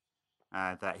admitted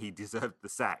that he deserved the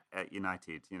sack at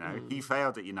United. He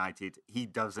failed at United. He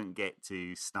doesn't get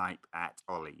to snipe at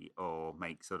Ollie or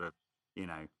make sort of,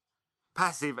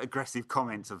 passive-aggressive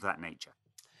comments of that nature.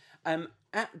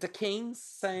 At the Keens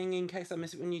saying, in case I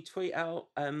miss it, when you tweet out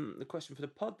the questions for the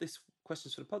pod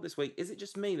this week, is it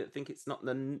just me that think it's not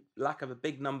the lack of a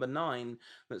big number 9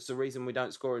 that's the reason we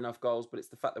don't score enough goals, but it's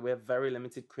the fact that we have very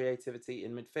limited creativity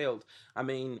in midfield? I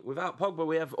mean, without Pogba,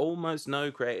 we have almost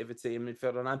no creativity in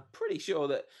midfield, and I'm pretty sure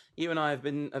that you and I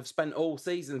have spent all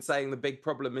season saying the big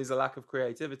problem is a lack of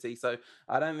creativity. So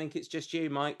I don't think it's just you,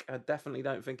 Mike. I definitely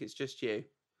don't think it's just you.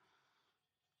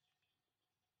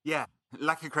 Yeah.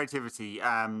 Lack of creativity.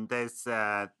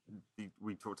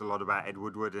 We talked a lot about Ed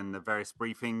Woodward and the various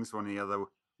briefings. One of the other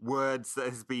words that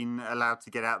has been allowed to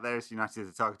get out there is United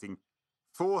are targeting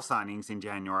 4 signings in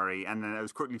January, and then it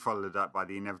was quickly followed up by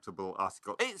the inevitable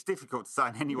article, it's difficult to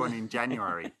sign anyone in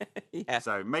January. Yeah.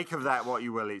 So make of that what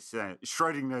you will. It's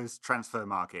Schrodinger's transfer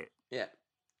market. Yeah,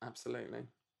 absolutely.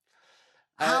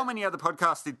 How many other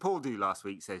podcasts did Paul do last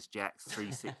week, says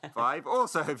Jax365.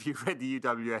 Also, have you read the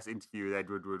UWS interview with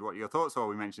Ed Woodward? What are your thoughts? Well,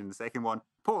 we mentioned the second one.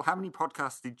 Paul, how many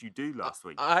podcasts did you do last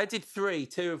week? I did 3,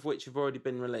 2 of which have already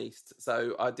been released.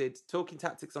 So I did Talking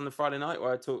Tactics on the Friday night,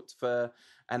 where I talked for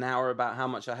an hour about how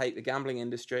much I hate the gambling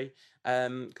industry,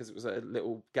 because it was a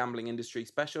little gambling industry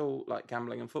special, like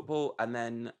gambling and football. And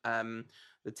then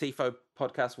the TIFO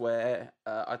podcast, where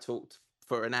I talked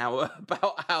for an hour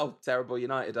about how terrible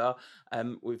United are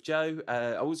with Joe.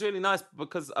 It was really nice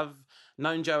because I've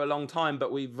known Joe a long time,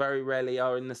 but we very rarely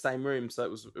are in the same room. So it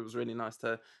was really nice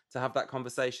to have that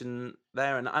conversation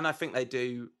there. And I think they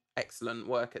do excellent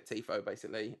work at Tifo,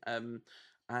 basically. And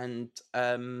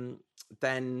then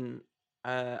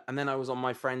I was on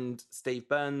my friend Steve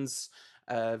Burns'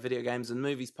 video games and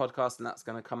movies podcast, and that's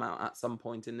going to come out at some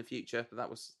point in the future. But that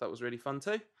was really fun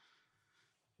too.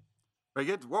 Very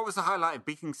good. What was the highlight of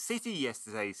beating City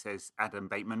yesterday, says Adam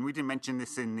Bateman. We didn't mention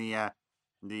this in the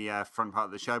front part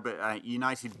of the show, but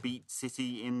United beat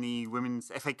City in the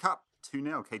Women's FA Cup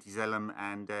 2-0. Katie Zellum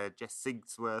and Jess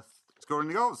Sigsworth scoring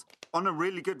the goals. On a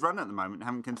really good run at the moment.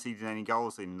 Haven't conceded any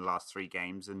goals in the last 3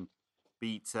 games and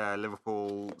beat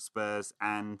Liverpool, Spurs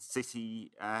and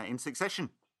City in succession.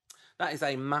 That is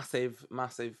a massive,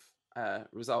 massive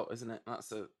result, isn't it?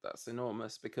 That's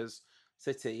enormous, because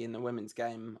City in the women's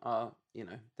game are,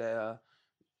 they're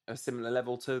a similar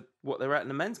level to what they're at in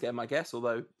the men's game, I guess,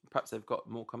 although perhaps they've got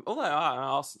more... although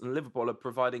Arsenal and Liverpool are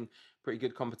providing pretty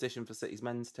good competition for City's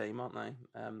men's team, aren't they?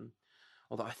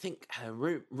 Although I think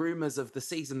rumours of the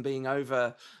season being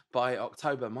over by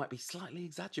October might be slightly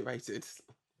exaggerated.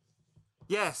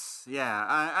 Yes,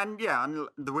 yeah. And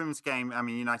the women's game, I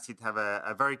mean, United have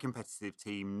a very competitive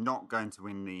team, not going to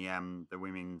win the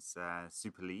Women's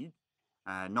Super League,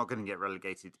 not going to get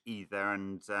relegated either.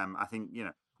 And I think,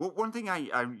 one thing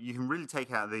you can really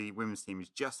take out of the women's team is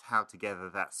just how together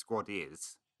that squad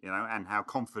is, and how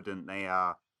confident they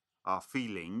are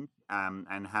feeling,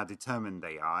 and how determined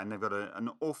they are. And they've got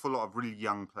an awful lot of really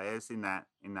young players in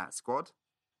that squad,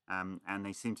 and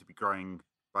they seem to be growing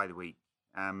by the week.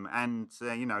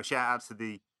 Shout out to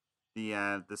the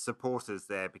supporters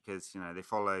there, because they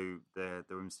follow the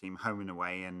women's team home and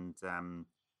away, and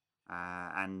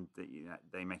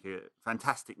they make a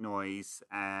fantastic noise,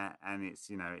 and it's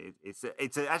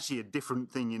actually a different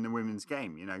thing in the women's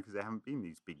game, because there haven't been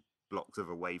these big blocks of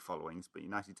away followings, but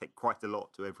United take quite a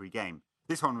lot to every game.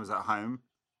 This one was at home,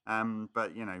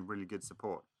 but really good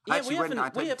support. Yeah, Did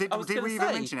we even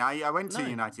mention it? I went to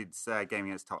United's game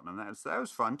against Tottenham. That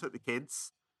was fun. Took the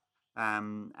kids,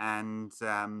 and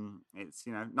it's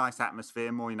nice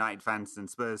atmosphere. More United fans than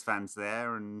Spurs fans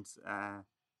there, and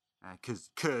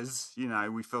because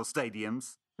we fill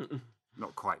stadiums,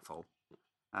 not quite full,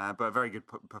 but a very good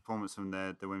performance from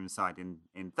the women's side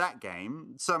in that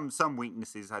game. Some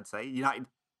weaknesses, I'd say. United,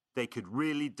 they could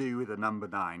really do with a number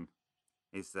 9.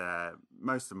 Is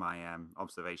most of my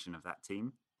observation of that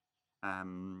team.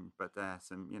 But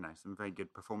some very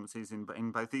good performances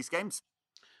in both these games.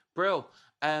 Brill.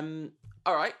 All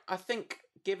right. I think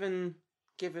given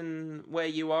where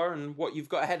you are and what you've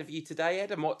got ahead of you today,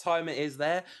 Ed, and what time it is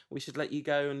there, we should let you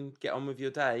go and get on with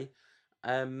your day.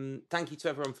 Thank you to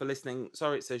everyone for listening.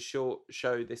 Sorry it's a short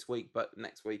show this week, but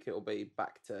next week it'll be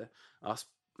back to us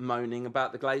moaning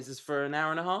about the Glazers for an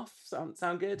hour and a half.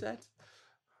 Sound good, Ed?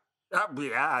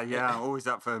 Yeah. Always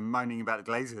up for moaning about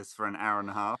the Glazers for an hour and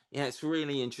a half. Yeah, it's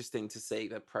really interesting to see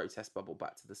the protest bubble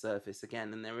back to the surface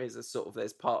again. And there is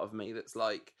there's part of me that's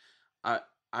like, I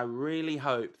really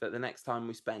hope that the next time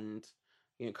we spend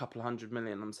a couple of $100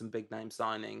 million on some big name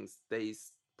signings,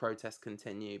 these protests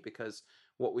continue, because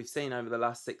what we've seen over the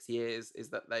last 6 years is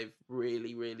that they've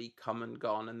really, really come and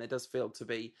gone. And there does feel to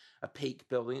be a peak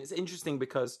building. It's interesting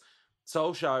because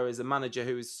Solskjaer is a manager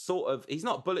who is he's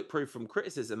not bulletproof from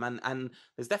criticism, and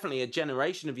there's definitely a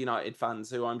generation of United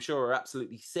fans who I'm sure are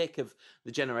absolutely sick of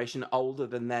the generation older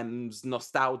than them's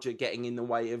nostalgia getting in the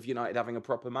way of United having a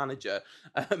proper manager.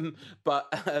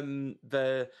 But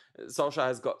the Solskjaer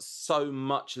has got so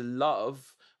much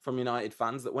love from United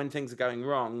fans that when things are going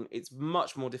wrong, it's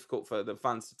much more difficult for the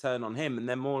fans to turn on him, and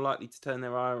they're more likely to turn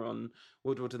their eye on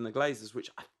Woodward and the Glazers,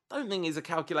 which I don't think is a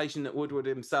calculation that Woodward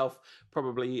himself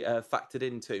probably factored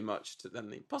in too much than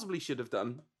he possibly should have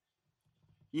done.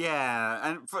 Yeah,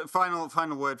 and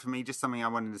final word for me, just something I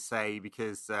wanted to say,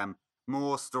 because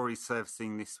more stories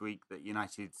surfacing this week that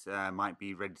United might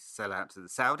be ready to sell out to the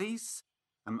Saudis.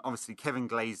 Obviously, Kevin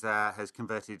Glazer has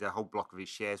converted a whole block of his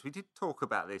shares. We did talk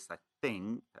about this, I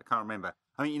think. I can't remember.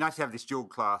 I mean, United have this dual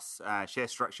class share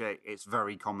structure. It's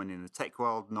very common in the tech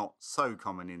world, not so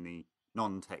common in the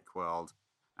non-tech world,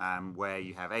 where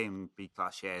you have A and B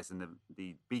class shares, and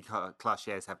the B class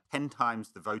shares have 10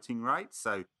 times the voting rights.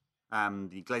 So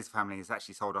the Glazer family has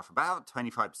actually sold off about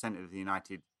 25% of the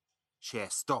United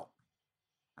share stock.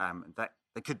 That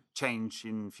could change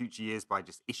in future years by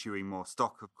just issuing more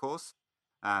stock, of course.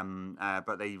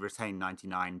 But they retain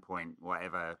 99 point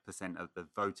whatever % of the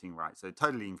voting rights. So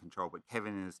totally in control. But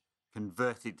Kevin has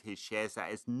converted his shares.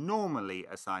 That is normally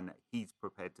a sign that he's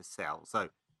prepared to sell. So,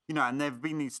 and there have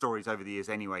been these stories over the years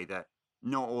anyway that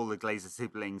not all the Glazer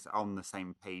siblings are on the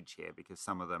same page here, because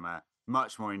some of them are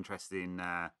much more interested in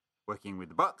working with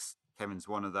the Bucks, Kevin's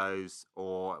one of those,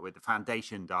 or with the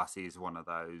foundation, Darcy is one of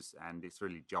those, and it's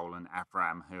really Joel and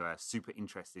Avram who are super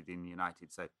interested in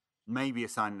United. So maybe a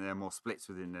sign that there are more splits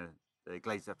within the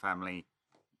Glazer family.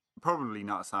 Probably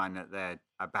not a sign that they're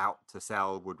about to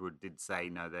sell. Woodward did say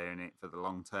no, they're in it for the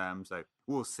long term, so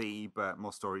we'll see. But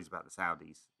more stories about the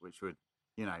Saudis, which would,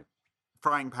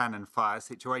 frying pan and fire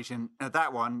situation.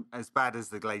 That one, as bad as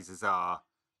the Glazers are,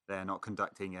 they're not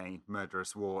conducting a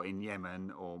murderous war in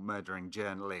Yemen or murdering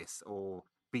journalists or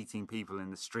beating people in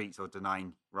the streets or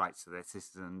denying rights to their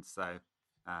citizens. So,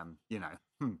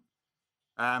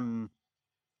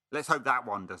 let's hope that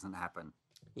one doesn't happen.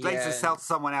 Glazers, sell to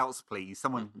someone else, please.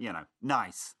 Someone,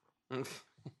 nice.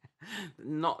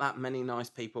 Not that many nice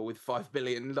people with $5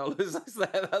 billion. This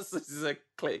is a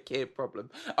clear problem.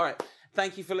 All right.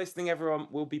 Thank you for listening, everyone.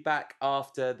 We'll be back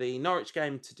after the Norwich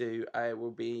game to do. I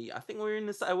think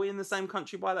are we in the same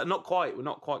country by that? Not quite. We're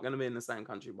not quite going to be in the same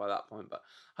country by that point, but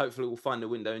hopefully we'll find a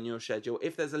window in your schedule.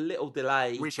 If there's a little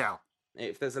delay, we shall.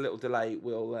 If there's a little delay,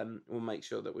 we'll make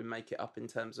sure that we make it up in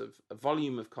terms of a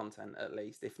volume of content, at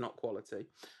least, if not quality.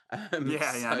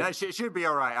 It should be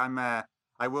all right.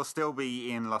 I will still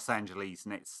be in Los Angeles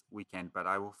next weekend, but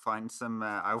I will find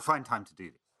time to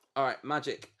do this. All right,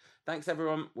 magic. Thanks,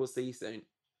 everyone. We'll see you soon.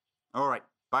 All right.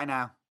 Bye now.